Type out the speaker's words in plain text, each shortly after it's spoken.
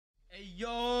Hey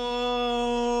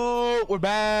yo, we're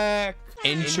back.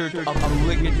 Insert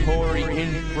obligatory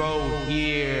intro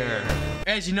here.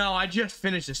 As you know, I just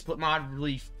finished a split mod,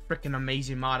 really freaking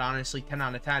amazing mod, honestly, 10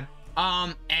 out of 10.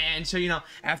 And so, you know,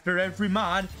 after every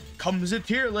mod comes a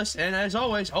tier list, and as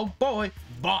always, oh boy,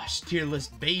 boss tier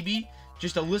list, baby.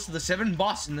 Just a list of the 7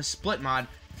 bosses in the split mod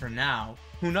for now.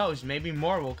 Who knows, maybe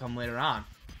more will come later on.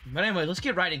 But anyway, let's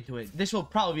get right into it. This will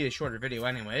probably be a shorter video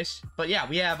anyways. But yeah,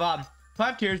 we have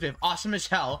 5 tiers. We have awesome as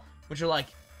hell, which are like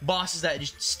bosses that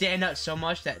just stand out so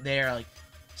much that they are like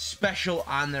special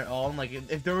on their own. Like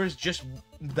if there was just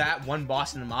that one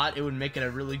boss in the mod, it would make it a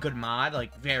really good mod,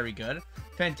 like very good.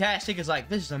 Fantastic is like,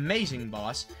 this is an amazing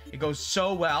boss. It goes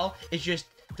so well. It just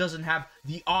doesn't have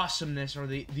the awesomeness or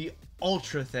the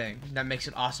ultra thing that makes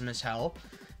it awesome as hell.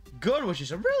 Good, which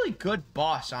is a really good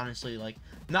boss, honestly. Like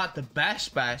not the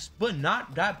best, but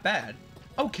not that bad.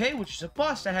 Okay, which is a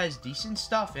boss that has decent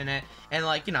stuff in it, and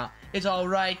like, you know, it's all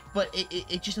right, but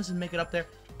it just doesn't make it up there.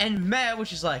 And meh,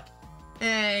 which is like,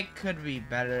 it could be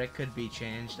better, it could be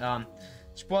changed.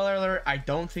 Spoiler alert, I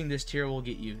don't think this tier will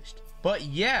get used. But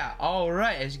yeah, all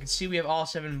right, as you can see, we have all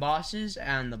 7 bosses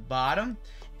on the bottom,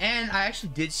 and I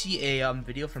actually did see a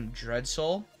video from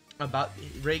Dreadsoul about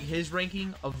his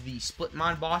ranking of the split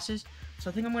mod bosses. So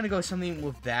I think I'm going to go something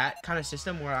with that kind of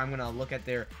system where I'm going to look at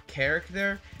their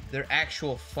character, their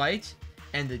actual fight,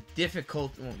 and the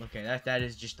difficulty. Well, okay, that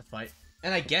is just a fight.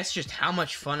 And I guess just how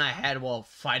much fun I had while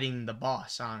fighting the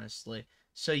boss, honestly.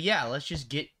 So yeah, let's just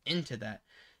get into that.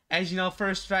 As you know,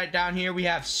 first right down here, we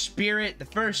have Spirit, the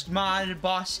first modded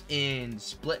boss in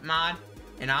Split mod.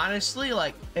 And honestly,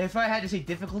 like, if I had to say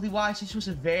difficulty-wise, this was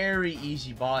a very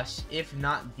easy boss, if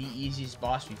not the easiest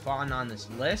boss we fought on this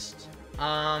list.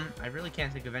 I really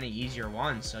can't think of any easier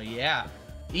ones, so yeah.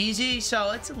 Easy,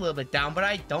 so it's a little bit down, but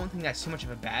I don't think that's too much of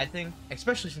a bad thing,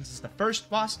 especially since it's the first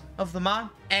boss of the mod.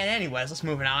 And anyways, let's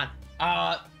move it on.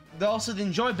 Also the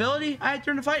enjoyability I had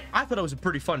during the fight, I thought it was a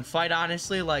pretty fun fight,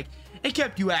 honestly. Like, it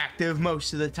kept you active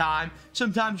most of the time.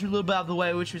 Sometimes you're a little bit out of the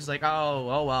way, which was like,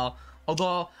 oh well.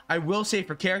 Although, I will say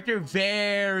for character,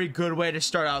 very good way to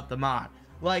start out the mod.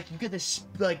 Like, you get this,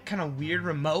 like, kind of weird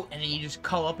remote, and then you just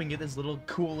call up and get this little,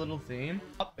 cool little theme.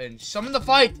 Up and summon the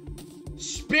fight!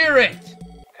 Spirit!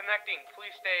 Connecting,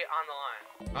 please stay on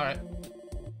the line. Alright.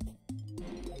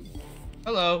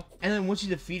 Hello. And then once you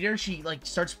defeat her, she, like,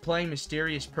 starts playing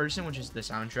Mysterious Person, which is the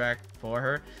soundtrack for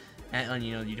her. And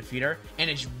you know, you defeat her, and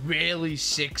it's really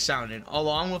sick sounding,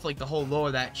 along with like the whole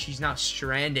lore that she's now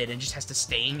stranded and just has to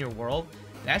stay in your world.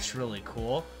 That's really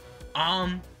cool.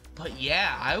 But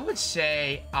yeah, I would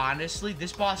say honestly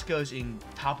this boss goes in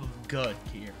top of good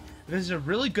tier. This is a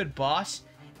really good boss.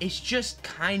 It's just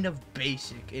kind of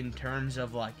basic in terms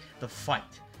of like the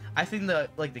fight. I think the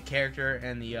character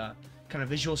and the kind of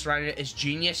visual surrounding it is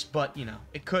genius, but you know,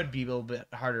 it could be a little bit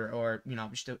harder, or you know,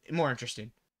 just more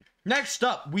interesting. Next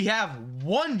up, we have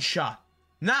One Shot.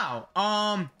 Now,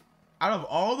 out of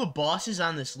all the bosses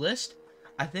on this list,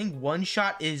 I think One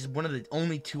Shot is one of the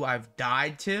only 2 I've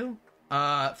died to.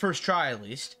 First try, at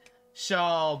least.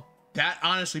 So, that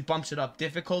honestly bumps it up.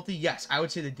 Difficulty, yes, I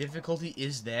would say the difficulty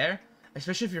is there.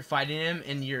 Especially if you're fighting him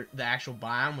in the actual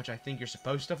biome, which I think you're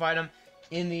supposed to fight him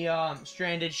in the,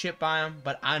 stranded ship biome,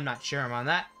 but I'm not sure on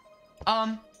that.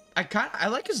 I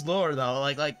like his lore though,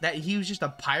 like that he was just a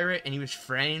pirate and he was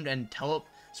framed and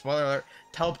spoiler alert,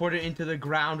 teleported into the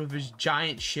ground with his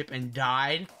giant ship and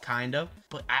died, kind of.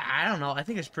 But I don't know, I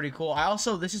think it's pretty cool.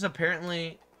 This is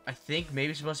apparently, I think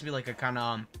maybe supposed to be like a kind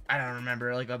of, I don't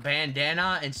remember, like a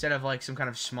bandana instead of like some kind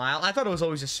of smile. I thought it was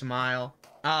always a smile.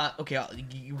 Okay,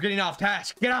 you're getting off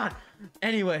task, get on!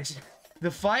 Anyways,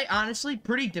 the fight, honestly,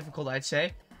 pretty difficult, I'd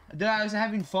say. That I was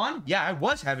having fun? Yeah, I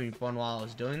was having fun while I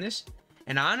was doing this.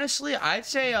 And honestly, I'd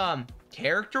say,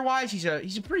 character-wise, he's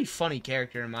a pretty funny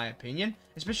character in my opinion.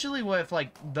 Especially with,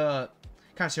 like, the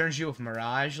kind of synergy with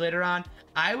Mirage later on.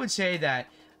 I would say that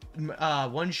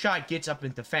One Shot gets up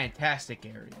into fantastic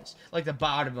areas. Like the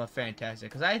bottom of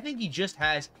fantastic. Because I think he just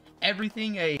has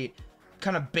everything a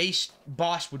kind of base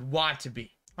boss would want to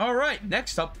be. Alright,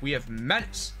 next up, we have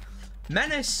Menace.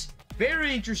 Menace,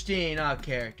 very interesting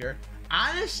character.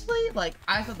 Honestly, like,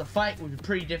 I thought the fight was a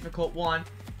pretty difficult one.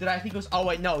 Did I think it was? Oh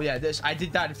wait, no, yeah, I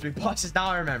did die to 3 bosses. Now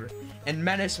I remember. And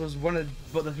Menace was one of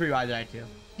the 3 I died to.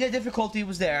 Yeah, difficulty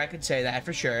was there. I could say that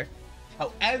for sure.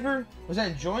 However, was I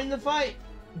enjoying the fight?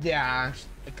 Yeah,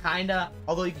 kinda.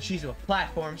 Although you can choose a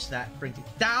platform, so that brings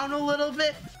it down a little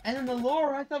bit. And then the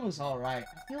lore, I thought was all right.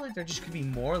 I feel like there just could be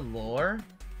more lore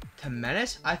to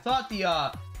Menace. I thought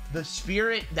the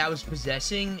spirit that was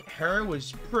possessing her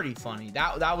was pretty funny.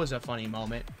 That was a funny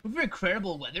moment. With your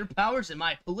incredible weather powers and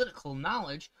my political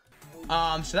knowledge,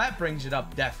 So that brings it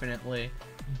up definitely.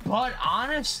 But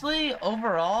honestly,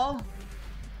 overall,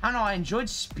 I don't know, I enjoyed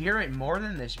Spirit more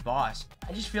than this boss.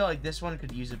 I just feel like this one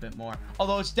could use a bit more.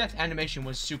 Although its death animation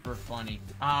was super funny.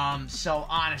 So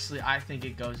honestly, I think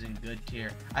it goes in good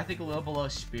tier. I think a little below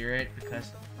Spirit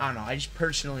because, I don't know, I just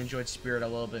personally enjoyed Spirit a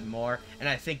little bit more. And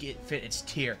I think it fit its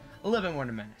tier a little bit more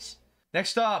than Menace.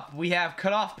 Next up, we have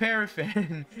Cut Off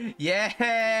Paraffin.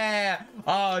 Yeah!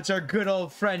 Oh, it's our good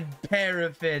old friend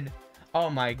Paraffin. Oh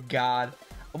my god.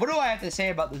 What do I have to say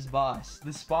about this boss?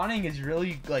 The spawning is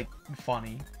really, like,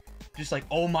 funny. Just like,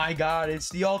 oh my god, it's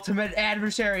the ultimate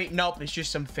adversary. Nope, it's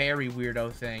just some fairy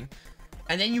weirdo thing.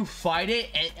 And then you fight it,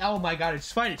 and oh my god,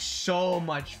 this fight is so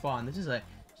much fun. This is a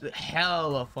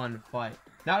hell of a fun fight.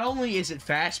 Not only is it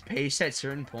fast-paced at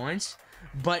certain points,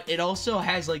 but it also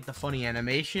has, like, the funny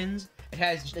animations. It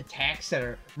has just attacks that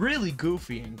are really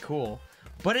goofy and cool.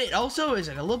 But it also is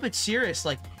like a little bit serious,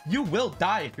 like, you will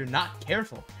die if you're not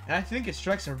careful. And I think it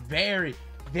strikes a very,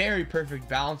 very perfect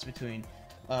balance between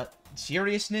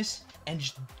seriousness and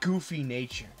just goofy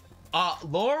nature.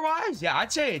 Lore-wise, yeah,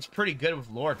 I'd say it's pretty good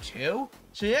with lore too.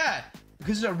 So yeah,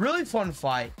 because it's a really fun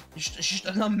fight. It's just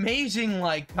an amazing,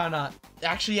 like, kind of,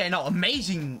 actually, yeah, no,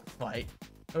 amazing fight.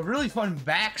 A really fun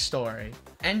backstory.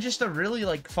 And just a really,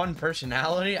 like, fun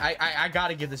personality. I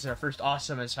gotta give this our first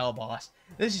awesome as hell boss.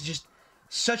 This is just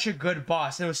such a good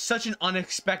boss. And it was such an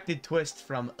unexpected twist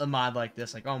from a mod like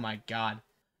this. Like, oh my god.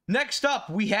 Next up,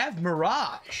 we have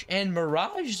Mirage. And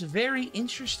Mirage is a very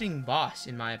interesting boss,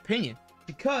 in my opinion.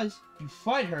 Because you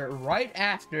fight her right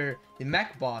after the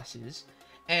mech bosses.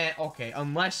 And, okay,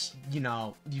 unless, you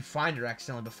know, you find her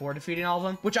accidentally before defeating all of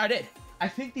them. Which I did. I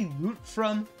think the loot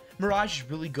from Mirage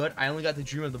is really good. I only got the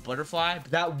Dream of the Butterfly,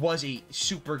 but that was a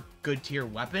super good tier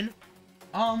weapon.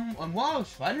 And while I was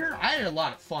fighting her, I had a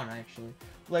lot of fun, actually.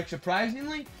 Like,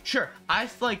 surprisingly, sure, I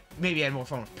like maybe I had more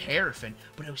fun with Paraffin,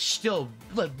 but it was still,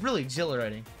 like, really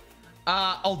exhilarating.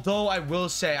 Although I will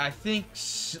say, I think,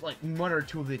 like, one or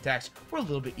two of the attacks were a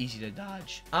little bit easy to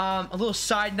dodge. A little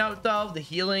side note, though, the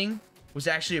healing was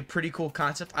actually a pretty cool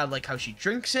concept. I like how she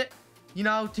drinks it, you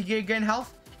know, to gain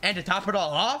health. And to top it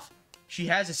all off, she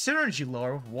has a synergy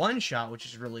lore with one shot, which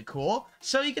is really cool.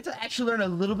 So you get to actually learn a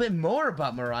little bit more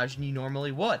about Mirage than you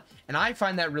normally would. And I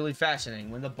find that really fascinating.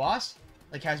 When the boss,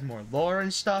 like, has more lore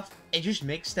and stuff, it just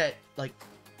makes that, like,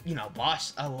 you know,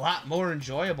 boss a lot more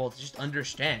enjoyable to just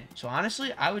understand. So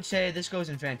honestly, I would say this goes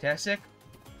in fantastic.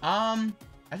 I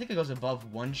think it goes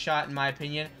above one shot in my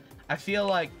opinion. I feel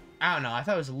like, I don't know, I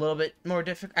thought it was a little bit more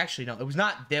difficult. Actually, no, it was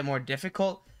not that more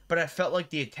difficult, but I felt like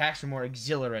the attacks were more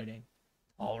exhilarating.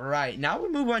 Alright, now we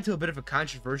move on to a bit of a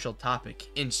controversial topic,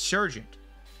 Insurgent.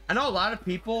 I know a lot of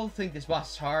people think this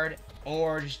boss is hard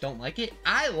or just don't like it.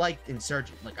 I liked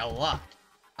Insurgent, like, a lot.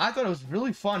 I thought it was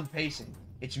really fun pacing.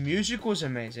 Its music was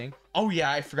amazing. Oh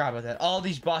yeah, I forgot about that. All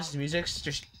these bosses' music's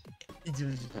just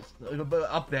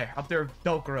up there with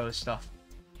Dokoro's stuff.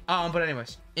 But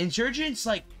anyways, Insurgents,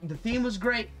 like, the theme was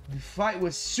great. The fight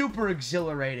was super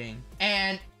exhilarating.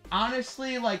 And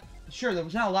honestly, like, sure, there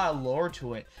was not a lot of lore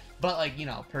to it. But, like, you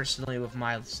know, personally with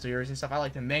my theories and stuff, I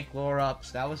like to make lore up,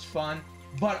 so that was fun.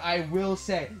 But I will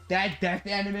say, that death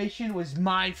animation was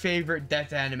my favorite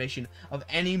death animation of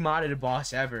any modded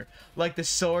boss ever. Like, the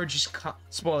sword just,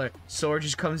 spoiler, sword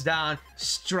just comes down,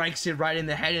 strikes it right in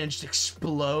the head, and it just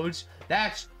explodes.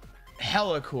 That's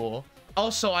hella cool.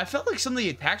 Also, I felt like some of the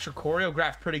attacks were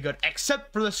choreographed pretty good,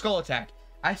 except for the skull attack.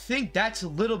 I think that's a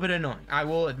little bit annoying, I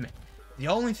will admit. The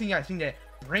only thing I think that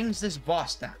brings this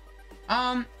boss down.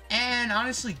 And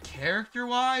honestly,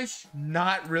 character-wise,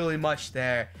 not really much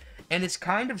there. And it's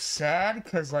kind of sad,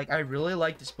 because, like, I really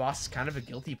like this boss. It's kind of a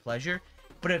guilty pleasure.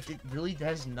 But if it really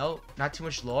does not too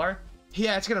much lore,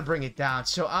 yeah, it's gonna bring it down.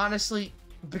 So honestly,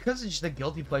 because it's just a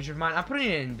guilty pleasure of mine, I'm putting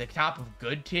it in the top of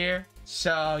good tier.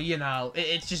 So, you know,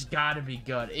 it's just gotta be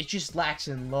good. It just lacks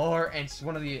in lore, and it's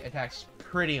one of the attacks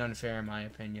pretty unfair in my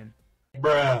opinion.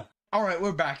 Bruh. Alright,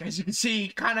 we're back. As you can see,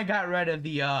 kind of got rid of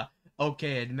the,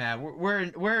 okay, man.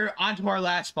 We're on to our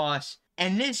last boss.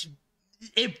 And this,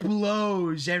 it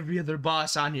blows every other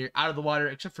boss on here out of the water,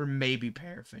 except for maybe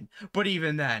Paraffin. But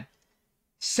even then,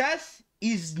 Seth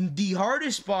is the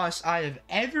hardest boss I have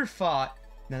ever fought.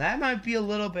 Now, that might be a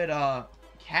little bit,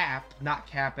 cap. Not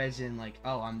cap as in, like,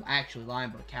 oh, I'm actually lying,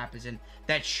 but cap as in,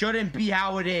 that shouldn't be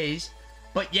how it is.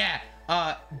 But yeah,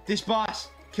 this boss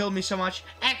killed me so much.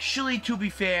 Actually, to be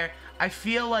fair, I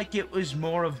feel like it was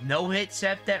more of no-hit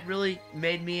Seth that really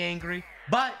made me angry.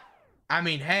 But, I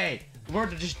mean, hey, we're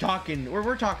just talking,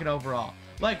 we're talking overall.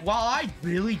 Like, while I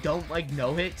really don't like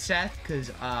no-hit Seth, because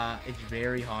it's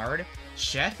very hard,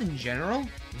 Seth in general,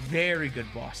 very good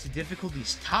boss. The difficulty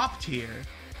is top tier.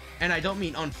 and I don't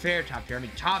mean unfair top tier, I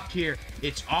mean top tier,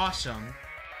 it's awesome.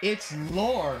 Its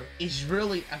lore is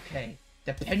really, okay,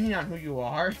 depending on who you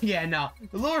are, yeah, no,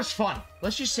 the lore is fun.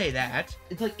 Let's just say that.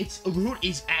 It's like, its loot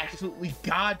is absolutely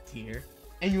god tier,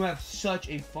 and you have such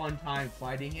a fun time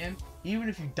fighting him. Even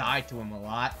if you die to him a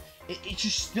lot, it's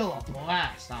just still a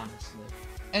blast, honestly.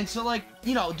 And so, like,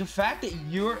 you know, the fact that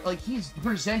you're, like, he's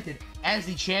presented as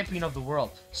the champion of the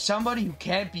world, somebody who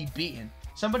can't be beaten,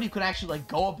 somebody who could actually, like,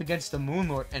 go up against the Moon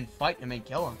Lord and fight him and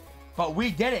kill him. But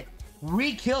we did it.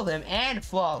 We killed him, and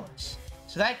flawless.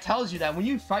 So that tells you that when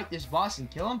you fight this boss and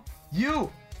kill him,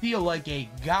 you feel like a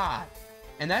god.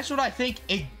 And that's what I think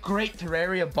a great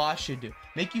Terraria boss should do.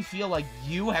 Make you feel like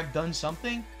you have done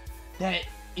something that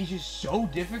is just so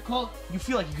difficult, you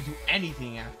feel like you could do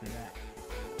anything after that.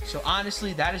 So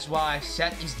honestly, that is why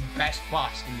Seth is the best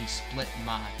boss in the split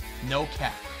mod. No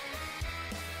cap.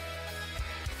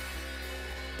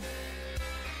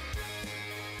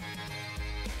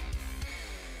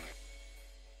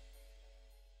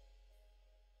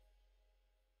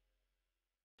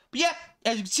 But yeah,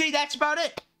 as you can see, that's about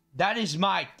it. That is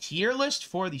my tier list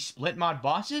for the split mod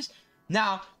bosses.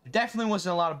 Now, there definitely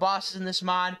wasn't a lot of bosses in this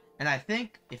mod, and I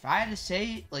think if I had to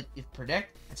say, like,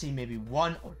 predict, I'd say maybe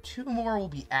 1 or 2 more will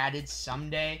be added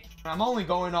someday. I'm only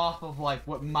going off of, like,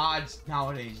 what mods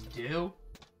nowadays do.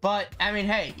 But, I mean,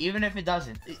 hey, even if it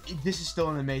doesn't, this is still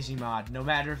an amazing mod. No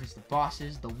matter if it's the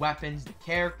bosses, the weapons, the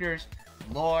characters,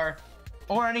 the lore,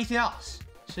 or anything else.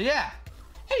 So, yeah.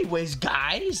 Anyways,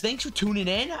 guys, thanks for tuning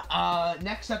in.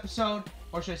 Next episode,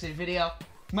 or should I say video,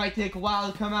 might take a while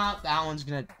to come out. That one's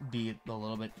gonna be a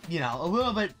little bit, you know,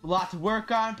 a lot to work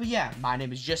on. But yeah, my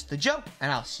name is Just the Joe,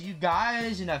 and I'll see you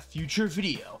guys in a future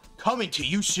video coming to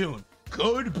you soon.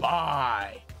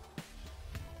 Goodbye.